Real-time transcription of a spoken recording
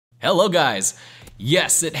Hello guys.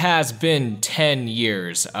 Yes, it has been 10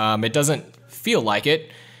 years. It doesn't feel like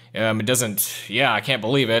it. I can't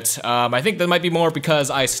believe it. I think that might be more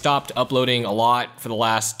because I stopped uploading a lot for the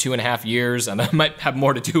last 2.5 years, and that might have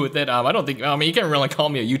more to do with it. I mean, you can't really call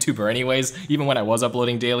me a YouTuber anyways, even when I was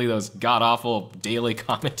uploading daily, those god-awful daily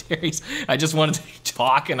commentaries. I just wanted to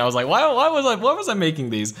talk, and I was like, why was I making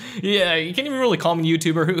these? Yeah, you can't even really call me a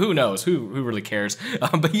YouTuber. Who knows? Who really cares?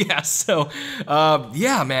 But yeah, so,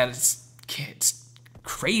 yeah, man, it's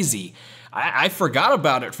crazy. I forgot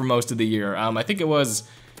about it for most of the year. I think it was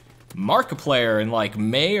Markiplier in like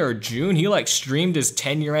May or June. He like streamed his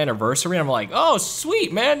 10-year anniversary, and I'm like, oh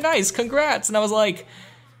sweet man, nice, congrats. And I was like,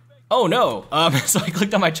 oh no. So I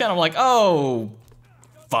clicked on my channel, I'm like, oh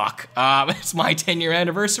fuck, it's my 10-year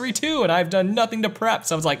anniversary too, and I've done nothing to prep.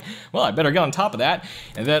 So I was like, well, I better get on top of that.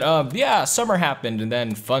 And then yeah, summer happened, and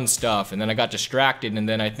then fun stuff, and then I got distracted, and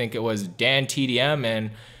then I think it was Dan TDM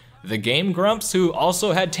and the Game Grumps, who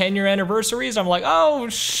also had 10-year anniversaries. I'm like, oh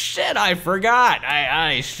shit, I forgot.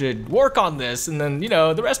 I should work on this. And then, you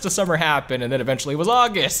know, the rest of summer happened, and then eventually it was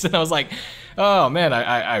August. And I was like, oh man,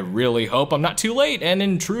 I really hope I'm not too late. And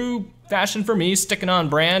in true fashion for me, sticking on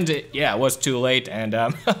brand, it was too late. And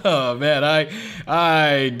oh man,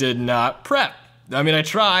 I did not prep. I mean, I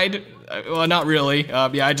tried. Well, not really.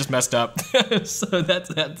 Yeah, I just messed up. So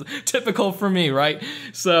that's typical for me, right?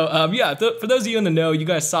 So yeah, for those of you in the know, you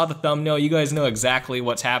guys saw the thumbnail. You guys know exactly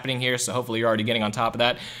what's happening here. So hopefully you're already getting on top of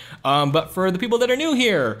that. But for the people that are new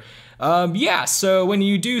here, yeah. So when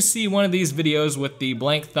you do see one of these videos with the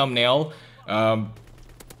blank thumbnail,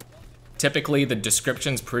 typically the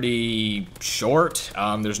description's pretty short.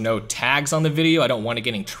 There's no tags on the video. I don't want it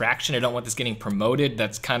getting traction. I don't want this getting promoted.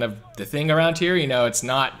 That's kind of the thing around here. You know, it's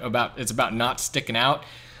about not sticking out.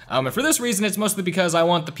 And for this reason, it's mostly because I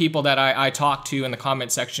want the people that I talk to in the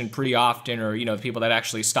comment section pretty often, or, you know, the people that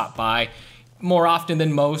actually stop by more often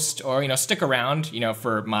than most, or, you know, stick around, you know,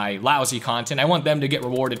 for my lousy content. I want them to get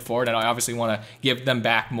rewarded for it, and I obviously want to give them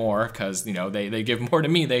back more, because, you know, they give more to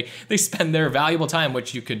me. They spend their valuable time,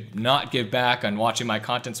 which you could not give back on watching my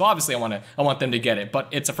content. So obviously I want them to get it, but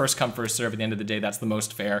it's a first come first serve. At the end of the day, that's the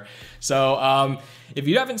most fair. So if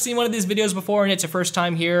you haven't seen one of these videos before and it's your first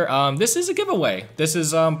time here, this is a giveaway. This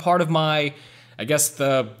is part of my, I guess,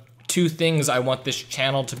 the two things I want this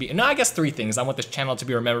channel to be, no, I guess 3 things I want this channel to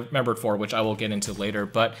be remembered for, which I will get into later.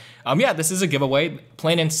 But yeah, this is a giveaway,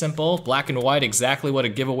 plain and simple, black and white, exactly what a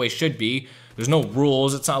giveaway should be. There's no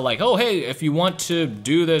rules. It's not like, oh, hey, if you want to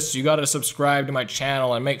do this, you gotta subscribe to my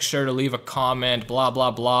channel and make sure to leave a comment, blah,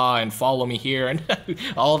 blah, blah, and follow me here, and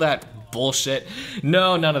all that bullshit.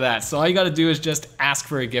 No, none of that. So all you gotta do is just ask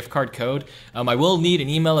for a gift card code. I will need an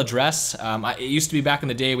email address. It used to be back in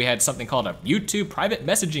the day we had something called a YouTube private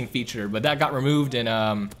messaging feature, but that got removed in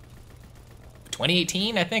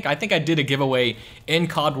 2018, I think. I think I did a giveaway in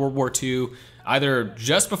COD World War II, either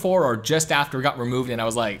just before or just after it got removed, and I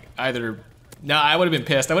was like, no, I would have been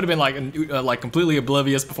pissed. I would have been like completely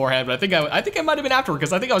oblivious beforehand, but I think I might have been afterward,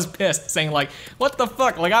 because I think I was pissed, saying like, what the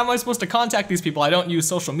fuck? Like, how am I supposed to contact these people? I don't use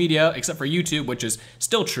social media except for YouTube, which is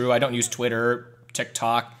still true. I don't use Twitter,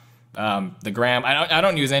 TikTok, the gram. I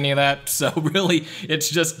don't use any of that. So really, it's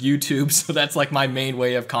just YouTube. So that's like my main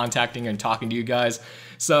way of contacting and talking to you guys.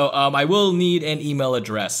 So I will need an email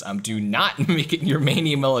address. Do not make it your main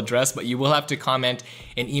email address, but you will have to comment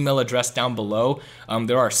an email address down below.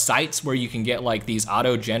 There are sites where you can get like these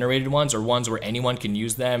auto-generated ones, or ones where anyone can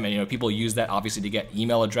use them. And, you know, people use that obviously to get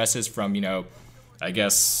email addresses from, you know, I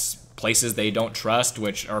guess places they don't trust,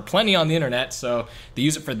 which are plenty on the internet. So they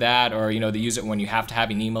use it for that, or, you know, they use it when you have to have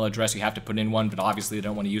an email address, you have to put in one, but obviously they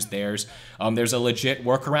don't want to use theirs. There's a legit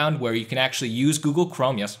workaround where you can actually use Google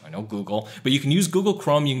Chrome. Yes, I know Google, but you can use Google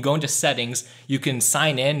Chrome. You can go into settings, you can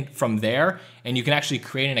sign in from there, and you can actually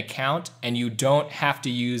create an account, and you don't have to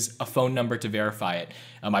use a phone number to verify it.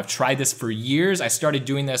 I've tried this for years. I started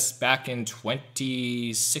doing this back in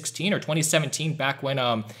 2016 or 2017, back when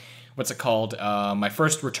what's it called? My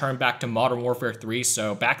first return back to Modern Warfare 3.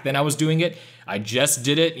 So back then I was doing it. I just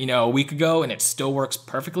did it, you know, a week ago, and it still works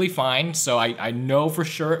perfectly fine. So I know for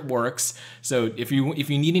sure it works. So if you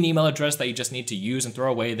need an email address that you just need to use and throw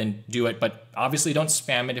away, then do it. But obviously don't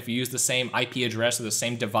spam it if you use the same IP address or the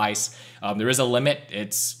same device. There is a limit.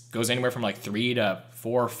 It goes anywhere from like 3 to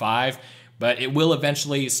 4 or 5. But it will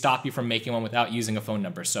eventually stop you from making one without using a phone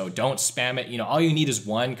number. So don't spam it. You know, all you need is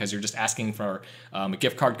one, because you're just asking for a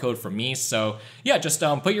gift card code from me. So yeah, just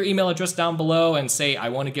put your email address down below and say, I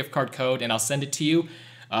want a gift card code, and I'll send it to you.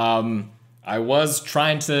 I was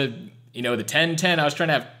trying to you know, the 10/10, I was trying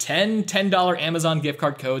to have 10 $10 Amazon gift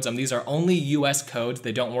card codes. These are only US codes.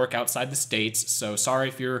 They don't work outside the States. So sorry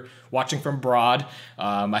if you're watching from abroad.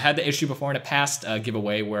 I had the issue before in a past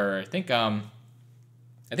giveaway where I think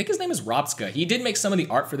his name is Robska. He did make some of the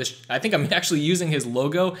art for this. I think I'm actually using his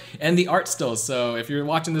logo and the art still. So if you're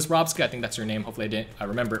watching this, Robska, I think that's your name. Hopefully I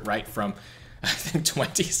remember it right from, I think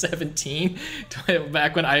 2017,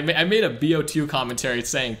 back when I made a BO2 commentary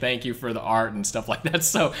saying thank you for the art and stuff like that.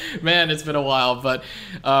 So man, it's been a while, but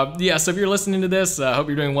yeah. So if you're listening to this, I hope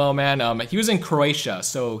you're doing well, man. He was in Croatia,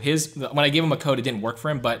 so when I gave him a code, it didn't work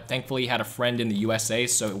for him, but thankfully he had a friend in the USA,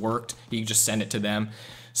 so it worked. He could just send it to them.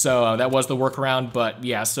 So that was the workaround, but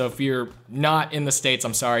yeah, so if you're not in the States,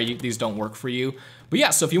 I'm sorry, these don't work for you. But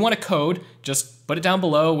yeah, so if you want a code, just put it down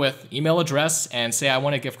below with email address and say I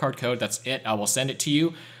want a gift card code, that's it, I will send it to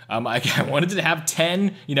you. I wanted to have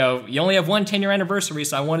 10, you know, you only have one 10-year anniversary,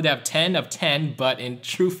 so I wanted to have 10 of 10, but in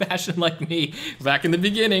true fashion like me, back in the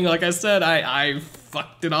beginning, like I said, I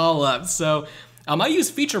fucked it all up. So I use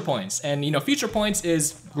feature points, and you know, feature points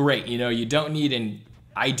is great. You know, you don't need an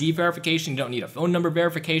ID verification, you don't need a phone number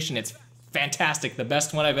verification. It's fantastic, the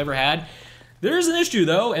best one I've ever had. There's an issue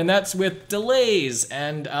though, and that's with delays,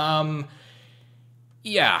 and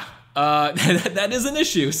yeah, that is an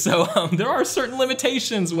issue. So there are certain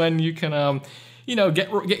limitations when you can, you know,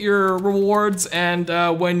 get your rewards, and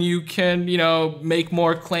when you can, you know, make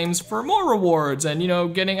more claims for more rewards, and you know,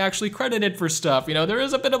 getting actually credited for stuff. You know, there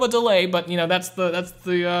is a bit of a delay, but you know, that's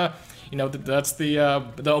the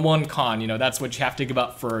one con. You know, that's what you have to give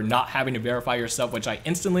up for not having to verify yourself, which I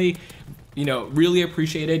instantly, you know, really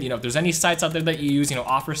appreciated. You know, if there's any sites out there that you use, you know,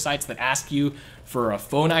 offer sites that ask you for a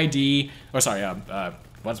phone ID, or sorry,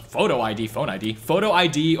 what's photo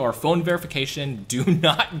ID or phone verification, do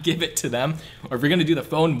not give it to them. Or if you're gonna do the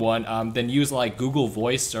phone one, then use like Google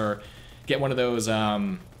Voice, or get one of those,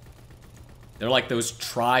 they're like those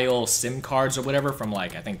trial SIM cards or whatever from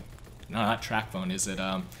like, I think, no, not TrackPhone, is it,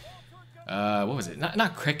 what was it?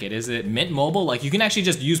 Not Cricket, is it Mint Mobile? Like, you can actually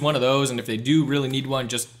just use one of those, and if they do really need one,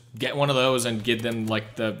 just get one of those and give them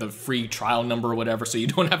like the free trial number or whatever, so you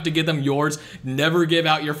don't have to give them yours. Never give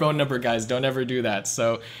out your phone number, guys. Don't ever do that.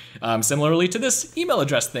 So similarly to this email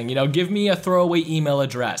address thing, you know, give me a throwaway email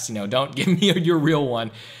address. You know, don't give me your real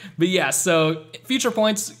one. But yeah, so feature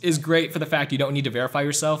points is great for the fact you don't need to verify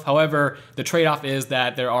yourself. However, the trade-off is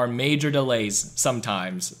that there are major delays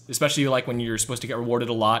sometimes, especially like when you're supposed to get rewarded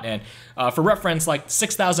a lot. And for reference, like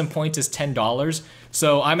 6,000 points is $10.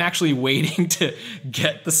 So I'm actually waiting to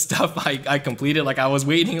get the stuff I completed. Like, I was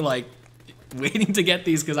waiting to get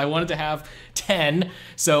these because I wanted to have 10.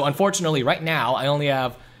 So unfortunately, right now I only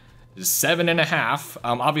have 7.5.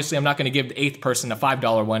 Obviously, I'm not going to give the 8th person a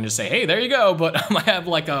 $5 one to say, hey, there you go. But I have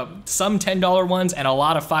like some $10 ones and a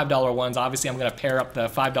lot of $5 ones. Obviously, I'm going to pair up the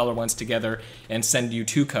 $5 ones together and send you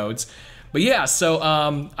 2 codes. But yeah, so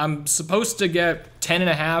I'm supposed to get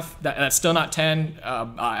 10.5. That's still not 10.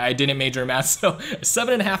 I didn't major in math, so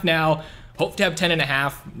 7.5 now. Hope to have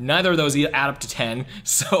 10.5. Neither of those add up to 10.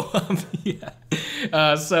 So yeah.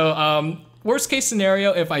 Worst case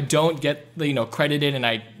scenario, if I don't get the, you know, credited, and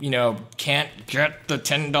I, you know, can't get the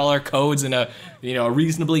 $10 codes in a, you know, a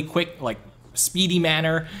reasonably quick, like, speedy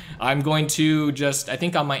manner, I'm going to just, I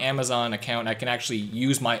think on my Amazon account, I can actually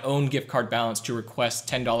use my own gift card balance to request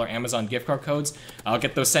 $10 Amazon gift card codes. I'll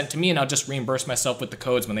get those sent to me, and I'll just reimburse myself with the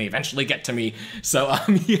codes when they eventually get to me. So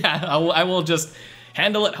yeah, I will just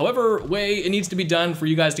handle it however way it needs to be done for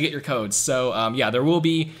you guys to get your codes. So yeah, there will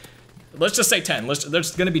be, let's just say 10.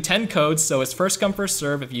 There's going to be 10 codes, so it's first come, first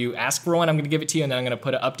serve. If you ask for one, I'm going to give it to you, and then I'm going to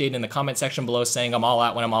put an update in the comment section below saying I'm all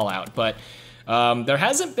out when I'm all out. But there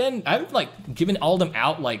hasn't been, I haven't like given all them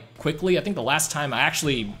out like quickly. I think the last time I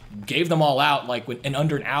actually gave them all out like in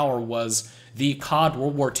under an hour was the COD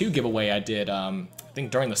World War II giveaway I did, I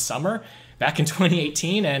think during the summer back in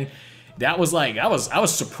 2018, and that was like, I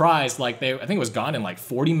was surprised. Like I think it was gone in like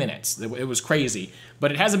 40 minutes. It was crazy,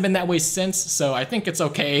 but it hasn't been that way since. So I think it's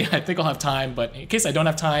okay. I think I'll have time, but in case I don't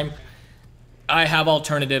have time, I have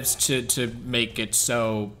alternatives to make it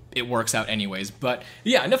so it works out anyways. But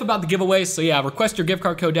yeah, enough about the giveaway. So yeah, request your gift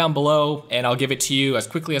card code down below, and I'll give it to you as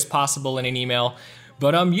quickly as possible in an email.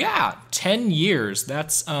 But yeah, 10 years.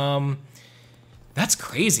 That's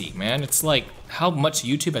crazy, man. It's like how much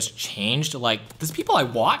YouTube has changed. Like, there's people I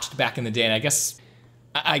watched back in the day, and I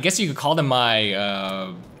guess you could call them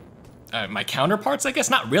my my counterparts, I guess.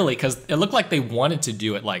 Not really, because it looked like they wanted to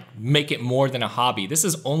do it, like make it more than a hobby. This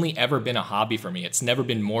has only ever been a hobby for me. It's never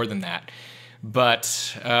been more than that.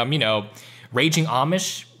 But you know, Raging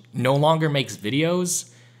Amish no longer makes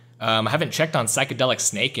videos. I haven't checked on Psychedelic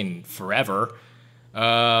Snake in forever.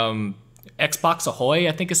 Xbox Ahoy,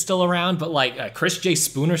 I think, is still around, but like Chris J.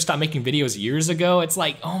 Spooner stopped making videos years ago. It's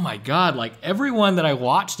like, oh my God, like everyone that I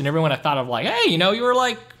watched and everyone I thought of, like, hey, you know, you were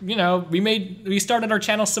like, you know, we started our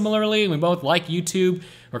channel similarly. We both like YouTube.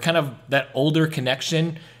 We're kind of that older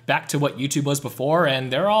connection back to what YouTube was before,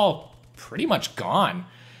 and they're all pretty much gone.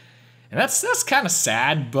 And that's kind of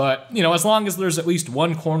sad, but, you know, as long as there's at least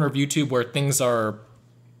one corner of YouTube where things are,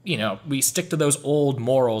 you know, we stick to those old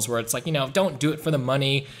morals where it's like, you know, don't do it for the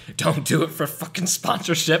money, don't do it for fucking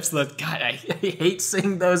sponsorships. God, I hate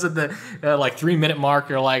seeing those at the like 3-minute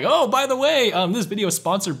mark. Or like, oh, by the way, this video is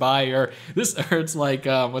sponsored by, or this, or it's like,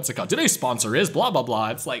 what's it called? Today's sponsor is blah blah blah.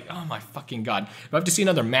 It's like, oh my fucking God. If I have to see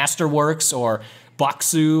another Masterworks or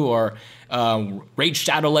Boxu or Raid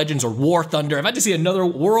Shadow Legends or War Thunder, if I had to see another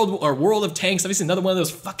World of Tanks, if I see another one of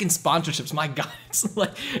those fucking sponsorships, my God, it's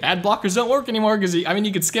like ad blockers don't work anymore because I mean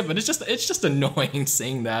you could skip, but it's just annoying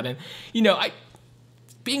seeing that. And you know,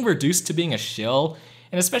 being reduced to being a shill,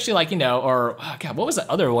 and especially like, you know, or oh God, what was the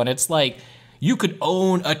other one? It's like you could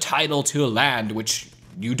own a title to a land which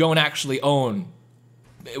you don't actually own.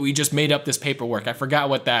 We just made up this paperwork. I forgot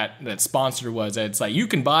what that sponsor was. It's like you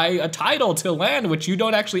can buy a title to land which you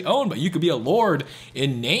don't actually own, but you could be a lord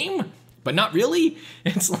in name, but not really.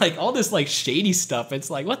 It's like all this like shady stuff.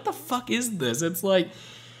 It's like, what the fuck is this? It's like,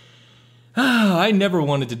 I never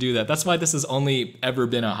wanted to do that. That's why this has only ever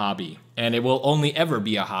been a hobby, and it will only ever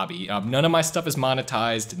be a hobby. None of my stuff is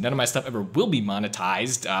monetized. None of my stuff ever will be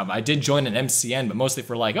monetized. I did join an MCN, but mostly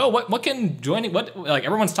for like, oh, what can joining, what, like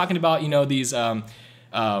everyone's talking about, you know, these,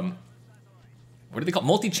 what do they call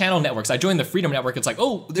multi-channel networks? I joined the Freedom Network. It's like,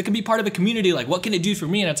 oh, it can be part of a community. Like, what can it do for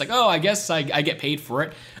me? And it's like, oh, I guess I get paid for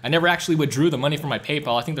it. I never actually withdrew the money from my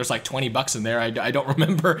PayPal. I think there's like 20 bucks in there. I don't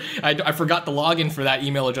remember. I forgot the login for that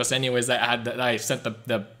email address anyways that I sent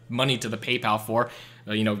the money to the PayPal for.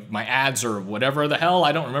 You know, my ads or whatever the hell.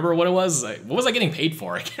 I don't remember what it was. What was I getting paid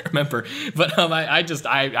for? I can't remember. But I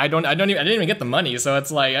didn't even get the money. So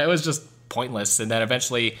it's like, it was just pointless. And then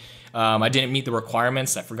eventually, I didn't meet the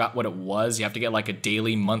requirements. I forgot what it was. You have to get like a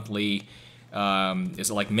daily, monthly, is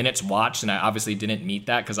it like minutes watched? And I obviously didn't meet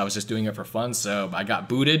that because I was just doing it for fun. So I got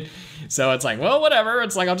booted. So it's like, well, whatever.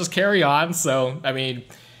 It's like, I'll just carry on. So, I mean,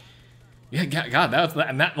 yeah, God,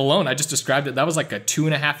 that alone, I just described it. That was like a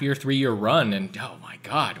 2.5-year, 3-year run. And oh my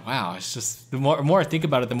God, wow. It's just, the more I think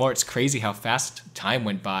about it, the more it's crazy how fast time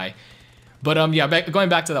went by. But yeah, going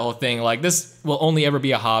back to the whole thing, like this will only ever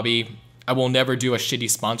be a hobby. I will never do a shitty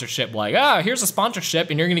sponsorship like, here's a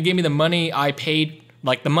sponsorship and you're gonna give me the money I paid,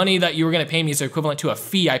 like the money that you were gonna pay me is equivalent to a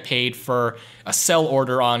fee I paid for a sell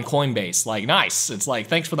order on Coinbase. Like, nice. It's like,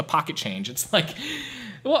 thanks for the pocket change. It's like,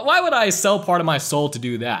 why would I sell part of my soul to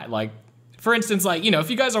do that? Like, for instance, like, you know, if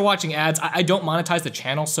you guys are watching ads, I don't monetize the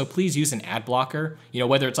channel, so please use an ad blocker. You know,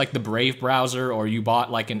 whether it's like the Brave browser or you bought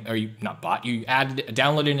like you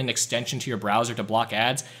downloaded an extension to your browser to block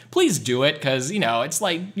ads, please do it, because, you know, it's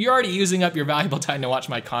like you're already using up your valuable time to watch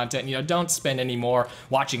my content. You know, don't spend any more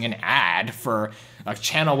watching an ad for a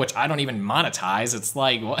channel which I don't even monetize. It's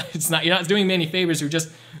like, well, you're not doing me any favors. You're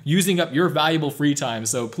just using up your valuable free time.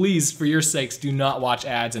 So please, for your sakes, do not watch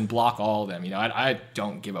ads and block all of them. You know, I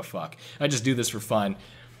don't give a fuck. I just do this for fun.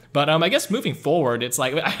 But I guess moving forward, it's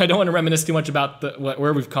like, I don't want to reminisce too much about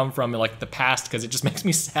where we've come from, like the past, because it just makes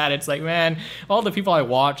me sad. It's like, man, all the people I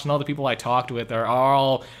watched and all the people I talked with are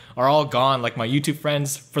all gone. Like my YouTube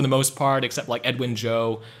friends, for the most part, except like Edwin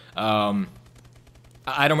Joe.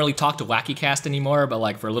 I don't really talk to WackyCast anymore, but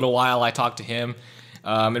like for a little while I talked to him.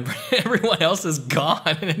 And everyone else is gone,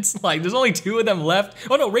 and it's like there's only 2 of them left.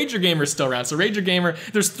 Oh no, Rager Gamer's still around. So Rager Gamer,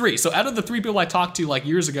 there's 3. So out of the 3 people I talked to like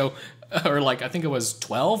years ago, or like I think it was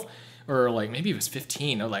 12, or like maybe it was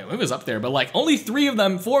 15, or like it was up there, but like only 3 of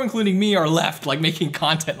them, 4 including me, are left like making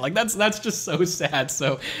content. Like that's just so sad.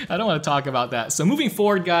 So I don't want to talk about that. So moving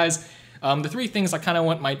forward, guys. The 3 things I kind of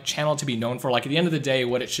want my channel to be known for, like at the end of the day,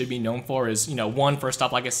 what it should be known for is, you know, one, first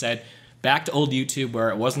off, like I said, back to old YouTube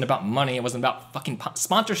where it wasn't about money, it wasn't about fucking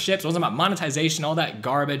sponsorships, it wasn't about monetization, all that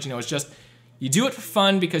garbage. You know, it's just, you do it for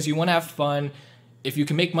fun because you want to have fun. If you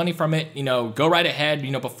can make money from it, you know, go right ahead.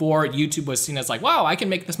 You know, before YouTube was seen as like, wow, I can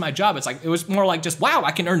make this my job. It's like, it was more like just, wow,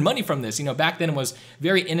 I can earn money from this. You know, back then it was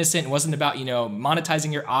very innocent. It wasn't about, you know,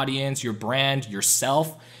 monetizing your audience, your brand,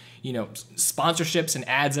 yourself. You know, sponsorships and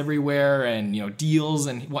ads everywhere and, you know, deals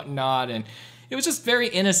and whatnot. And it was just very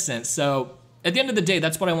innocent. So at the end of the day,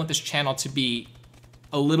 that's what I want this channel to be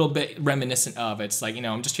a little bit reminiscent of. It's like, you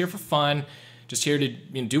know, I'm just here for fun, just here to,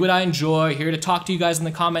 you know, do what I enjoy, here to talk to you guys in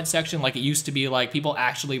the comment section like it used to be, like people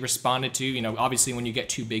actually responded to. You know, obviously when you get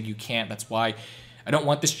too big, you can't. That's why I don't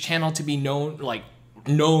want this channel to be known, like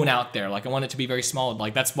known out there. Like I want it to be very small.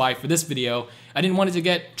 Like that's why for this video, I didn't want it to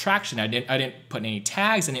get traction. I didn't put any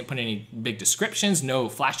tags. I didn't put any big descriptions, no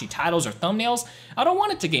flashy titles or thumbnails. I don't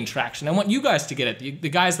want it to gain traction. I want you guys to get it. The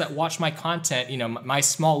guys that watch my content, you know, my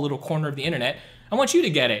small little corner of the internet, I want you to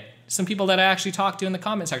get it. Some people that I actually talk to in the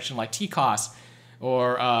comment section, like TCOS,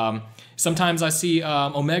 or sometimes I see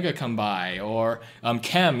Omega come by, or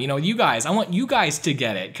Chem, you know, you guys. I want you guys to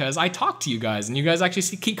get it because I talk to you guys and you guys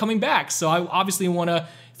actually keep coming back. So I obviously want to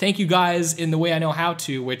thank you guys in the way I know how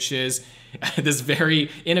to, which is this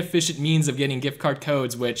very inefficient means of getting gift card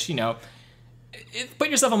codes, which, you know, put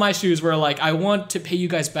yourself in my shoes where like I want to pay you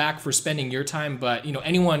guys back for spending your time, but, you know,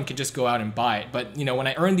 anyone can just go out and buy it. But, you know, when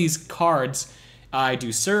I earn these cards, I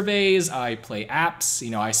do surveys, I play apps,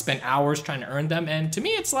 you know, I spend hours trying to earn them. And to me,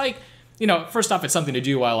 it's like, you know, first off, it's something to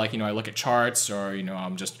do while like, you know, I look at charts or, you know,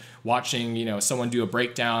 I'm just watching, you know, someone do a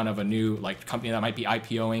breakdown of a new like company that might be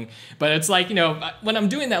IPOing. But it's like, you know, when I'm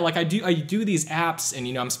doing that, like I do these apps and,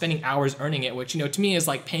 you know, I'm spending hours earning it, which, you know, to me is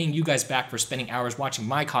like paying you guys back for spending hours watching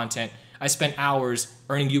my content. I spent hours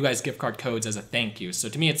earning you guys gift card codes as a thank you. So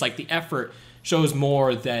to me, it's like the effort shows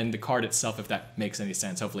more than the card itself, if that makes any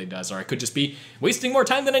sense. Hopefully it does. Or I could just be wasting more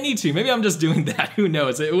time than I need to. Maybe I'm just doing that. Who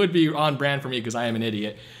knows? It would be on brand for me because I am an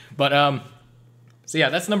idiot. But so yeah,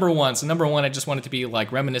 that's number one. So number one, I just want it to be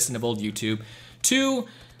like reminiscent of old YouTube. Two,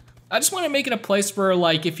 I just want to make it a place where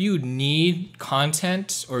like if you need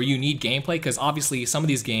content or you need gameplay, because obviously some of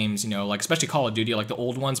these games, you know, like especially Call of Duty, like the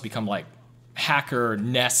old ones become like hacker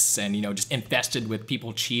nests and, you know, just infested with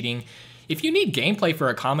people cheating. If you need gameplay for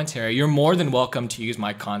a commentary, you're more than welcome to use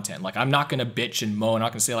my content. Like I'm not gonna bitch and moan. I'm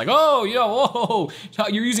not gonna say like, oh, you know, whoa,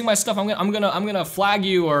 you're using my stuff. I'm gonna flag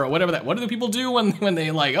you or whatever that. What do the people do when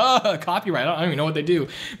they like, oh, copyright? I don't even know what they do.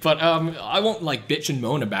 But I won't like bitch and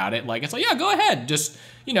moan about it. Like it's like, yeah, go ahead. Just,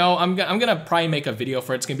 you know, I'm gonna probably make a video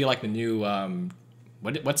for it. It's gonna be like the new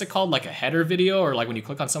what's it called? Like a header video, or like when you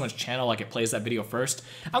click on someone's channel, like it plays that video first.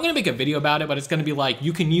 I'm gonna make a video about it, but it's gonna be like,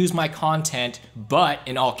 you can use my content, but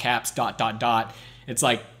in all caps, ... It's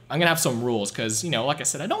like, I'm gonna have some rules, because, you know, like I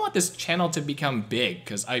said, I don't want this channel to become big,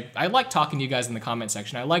 because I like talking to you guys in the comment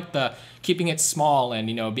section. I like the keeping it small and,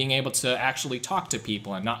 you know, being able to actually talk to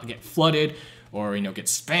people and not get flooded or, you know, get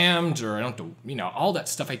spammed, or I don't have to, you know, all that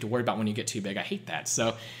stuff I have to worry about when you get too big. I hate that.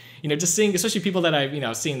 So, you know, just seeing, especially people that I've, you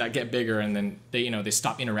know, seen that get bigger and then they, you know, they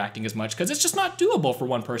stop interacting as much because it's just not doable for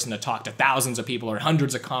one person to talk to thousands of people or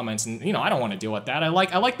hundreds of comments. And, you know, I don't want to deal with that. I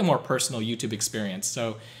like the more personal YouTube experience.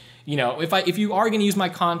 So, you know, if you are going to use my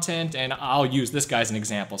content, and I'll use this guy as an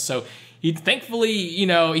example. So he thankfully, you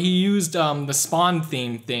know, he used the Spawn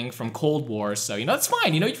theme thing from Cold War. So, you know, that's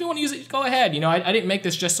fine. You know, if you want to use it, go ahead. You know, I didn't make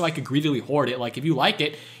this just so I could greedily hoard it. Like, if you like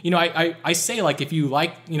it, you know, I say, like, if you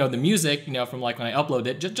like, you know, the music, you know, from like when I upload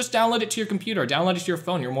it, just download it to your computer, download it to your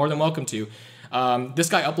phone. You're more than welcome to. This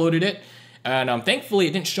guy uploaded it. And thankfully,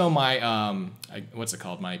 it didn't show my, what's it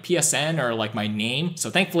called, my PSN or like my name.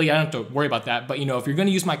 So thankfully, I don't have to worry about that. But, you know, if you're going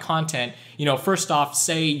to use my content, you know, first off,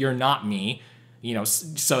 say you're not me, you know,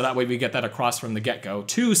 so that way we get that across from the get-go.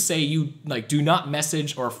 Two, say you, like, do not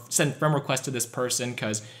message or send friend requests to this person,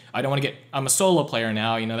 because I don't want to get, I'm a solo player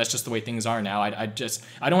now, you know, that's just the way things are now. I don't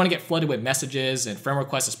want to get flooded with messages and friend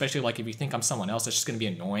requests, especially like if you think I'm someone else, that's just going to be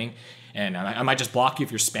annoying. And I might just block you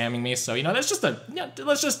if you're spamming me. So, you know, that's just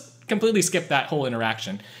let's just completely skip that whole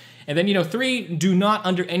interaction. And then, you know, three, do not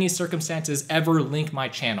under any circumstances ever link my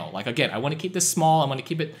channel. Like, again, I want to keep this small. I want to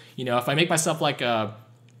keep it, you know, if I make myself like a,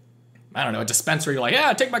 I don't know, a dispensary, like,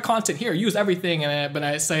 yeah, take my content here, use everything. And but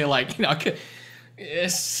I say, like, you know,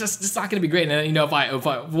 it's not going to be great. And then, you know, if I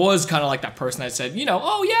was kind of like that person, I said, you know,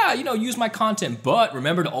 oh yeah, you know, use my content, but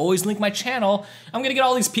remember to always link my channel. I'm going to get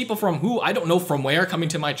all these people from who, I don't know from where, coming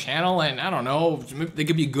to my channel. And I don't know, they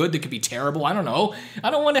could be good, they could be terrible. I don't know.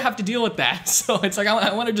 I don't want to have to deal with that. So it's like,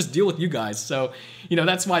 I want to just deal with you guys. So, you know,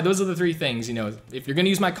 that's why those are the three things. You know, if you're going to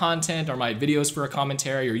use my content or my videos for a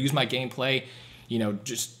commentary or use my gameplay, you know,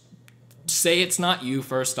 just say it's not you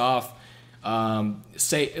first off.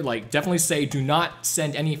 Definitely say do not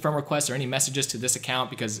send any friend requests or any messages to this account,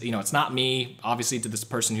 because, you know, it's not me, obviously, to this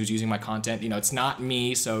person who's using my content. You know, it's not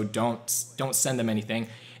me, so don't send them anything.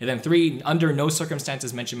 And then three, under no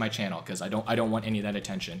circumstances mention my channel, because I don't want any of that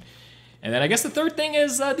attention. And then I guess the third thing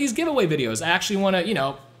is these giveaway videos. I actually want to, you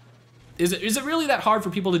know, is it really that hard for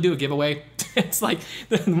people to do a giveaway? It's like,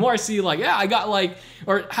 the more I see, like, yeah, I got like,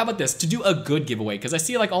 or how about this, to do a good giveaway? Because I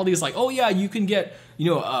see like all these like, oh yeah, you can get,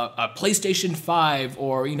 you know, a PlayStation 5,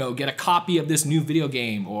 or, you know, get a copy of this new video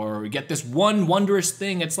game, or get this one wondrous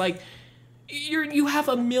thing. It's like, you have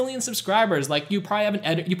 1 million subscribers. Like, you probably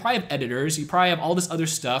have editors, you probably have all this other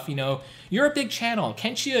stuff, you know. You're a big channel.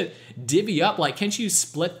 Can't you divvy up, like, can't you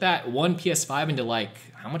split that one PS5 into, like,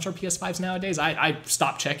 how much are PS5s nowadays? I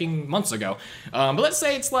stopped checking months ago. But let's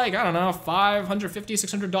say it's like, I don't know, $550,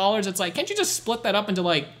 $600. It's like, can't you just split that up into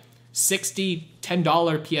like 60 $10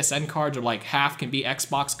 PSN cards, or like half can be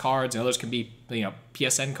Xbox cards and others can be, you know,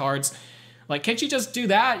 PSN cards? Like, can't you just do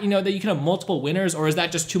that, you know, that you can have multiple winners? Or is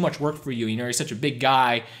that just too much work for you? You know, you're such a big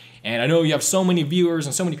guy, and I know you have so many viewers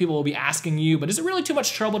and so many people will be asking you, but is it really too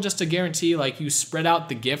much trouble just to guarantee, like, you spread out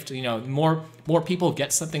the gift, you know, more people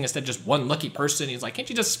get something instead of just one lucky person? He's like, can't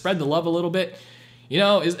you just spread the love a little bit? You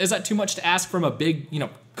know, is that too much to ask from a big, you know,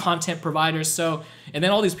 content provider? So, and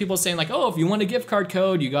then all these people saying like, oh, if you want a gift card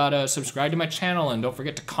code, you gotta subscribe to my channel and don't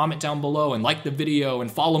forget to comment down below and like the video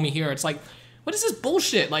and follow me here. It's like, what is this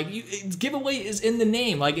bullshit? Like, giveaway is in the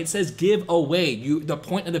name. Like, it says give away. The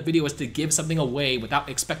point of the video is to give something away without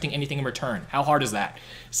expecting anything in return. How hard is that?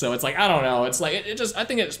 So it's like, I don't know. It's like, I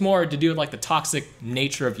think it's more to do with like the toxic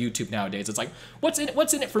nature of YouTube nowadays. It's like, what's in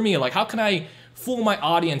it for me? Like, how can I fool my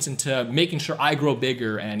audience into making sure I grow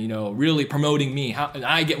bigger and, you know, really promoting me? And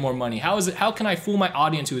I get more money? How can I fool my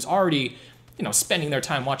audience who is already, you know, spending their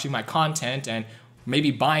time watching my content and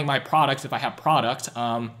maybe buying my product if I have product,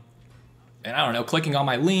 and I don't know, clicking on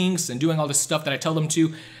my links and doing all this stuff that I tell them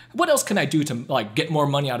to? What else can I do to like get more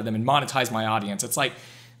money out of them and monetize my audience? It's like,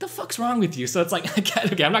 the fuck's wrong with you? So it's like,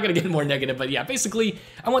 okay, I'm not gonna get more negative, but yeah, basically,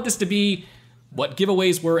 I want this to be what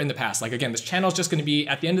giveaways were in the past. Like, again, this channel is just gonna be,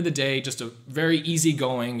 at the end of the day, just a very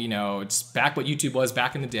easygoing, you know, it's back what YouTube was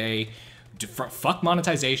back in the day. Fuck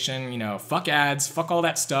monetization, you know, fuck ads, fuck all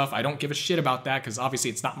that stuff. I don't give a shit about that because obviously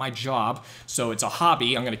it's not my job. So it's a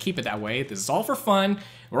hobby. I'm going to keep it that way. This is all for fun.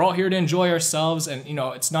 We're all here to enjoy ourselves, and, you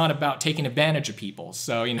know, it's not about taking advantage of people.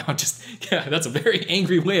 So, you know, just, yeah, that's a very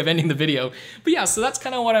angry way of ending the video. But yeah, so that's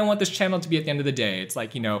kind of what I want this channel to be at the end of the day. It's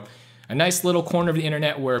like, you know, a nice little corner of the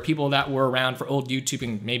internet where people that were around for old YouTube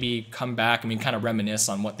can maybe come back and we kind of reminisce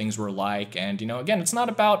on what things were like. And, you know, again, it's not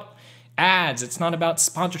about ads, it's not about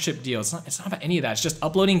sponsorship deals, it's not about any of that. It's just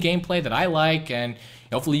uploading gameplay that I like, and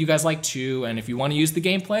hopefully you guys like too. And if you want to use the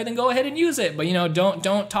gameplay, then go ahead and use it, but, you know,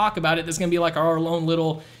 don't talk about it. This is gonna be like our own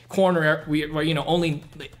little corner where, you know, only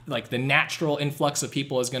like the natural influx of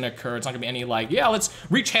people is gonna occur. It's not gonna be any like, yeah, let's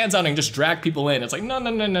reach hands out and just drag people in. It's like, no,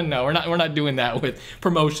 we're not doing that with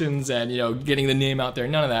promotions and, you know, getting the name out there.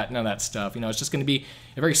 None of that stuff. You know, it's just gonna be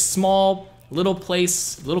a very small little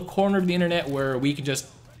place, little corner of the internet where we can just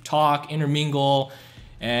talk, intermingle,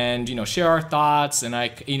 and, you know, share our thoughts. And I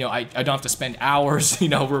don't have to spend hours, you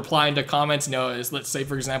know, replying to comments. You know, let's say,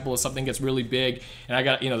 for example, if something gets really big and I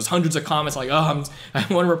got, you know, there's hundreds of comments, like, oh, I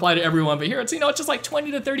want to reply to everyone, but here it's, you know, it's just like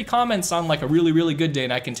 20 to 30 comments on like a really, really good day,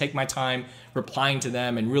 and I can take my time replying to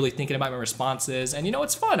them and really thinking about my responses. And, you know,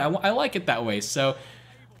 it's fun. I like it that way. So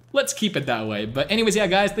let's keep it that way. But anyways, yeah,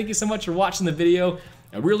 guys, thank you so much for watching the video.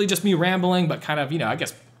 Really just me rambling, but kind of, you know, I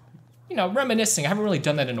guess, you know, reminiscing. I haven't really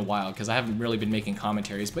done that in a while because I haven't really been making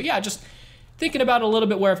commentaries. But yeah, just thinking about a little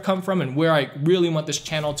bit where I've come from and where I really want this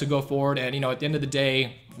channel to go forward. And, you know, at the end of the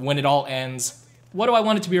day, when it all ends, what do I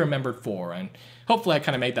want it to be remembered for? And hopefully I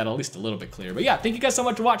kind of made that at least a little bit clear. But yeah, thank you guys so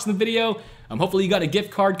much for watching the video. Hopefully you got a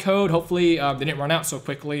gift card code. Hopefully they didn't run out so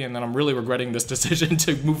quickly, and then I'm really regretting this decision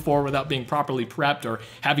to move forward without being properly prepped or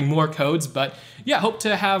having more codes. But yeah, hope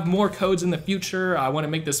to have more codes in the future. I want to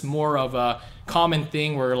make this more of a common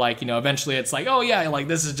thing where, like, you know, eventually it's like, oh yeah, like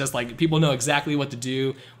this is just like people know exactly what to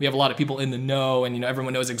do. We have a lot of people in the know, and, you know,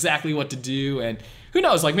 everyone knows exactly what to do. And who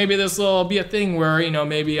knows, like maybe this will be a thing where, you know,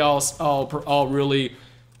 maybe I'll really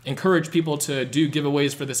encourage people to do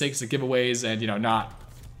giveaways for the sake of giveaways and, you know, not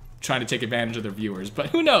trying to take advantage of their viewers. But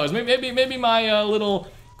who knows, maybe my little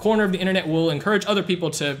corner of the internet will encourage other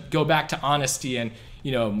people to go back to honesty and,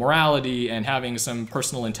 you know, morality and having some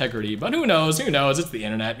personal integrity. But who knows, it's the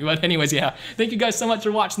internet. But anyways, yeah, thank you guys so much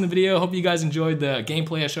for watching the video. Hope you guys enjoyed the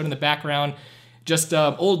gameplay I showed in the background. Just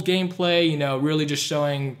old gameplay, you know, really just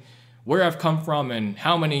showing where I've come from and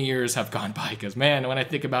how many years have gone by, because, man, when I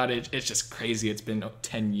think about it, it's just crazy. It's been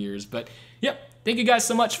 10 years. But yep, thank you guys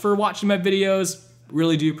so much for watching my videos.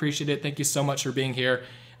 Really do appreciate it. Thank you so much for being here.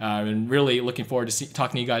 And really looking forward to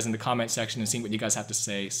talking to you guys in the comment section and seeing what you guys have to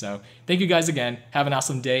say. So thank you guys again. Have an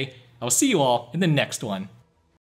awesome day. I will see you all in the next one.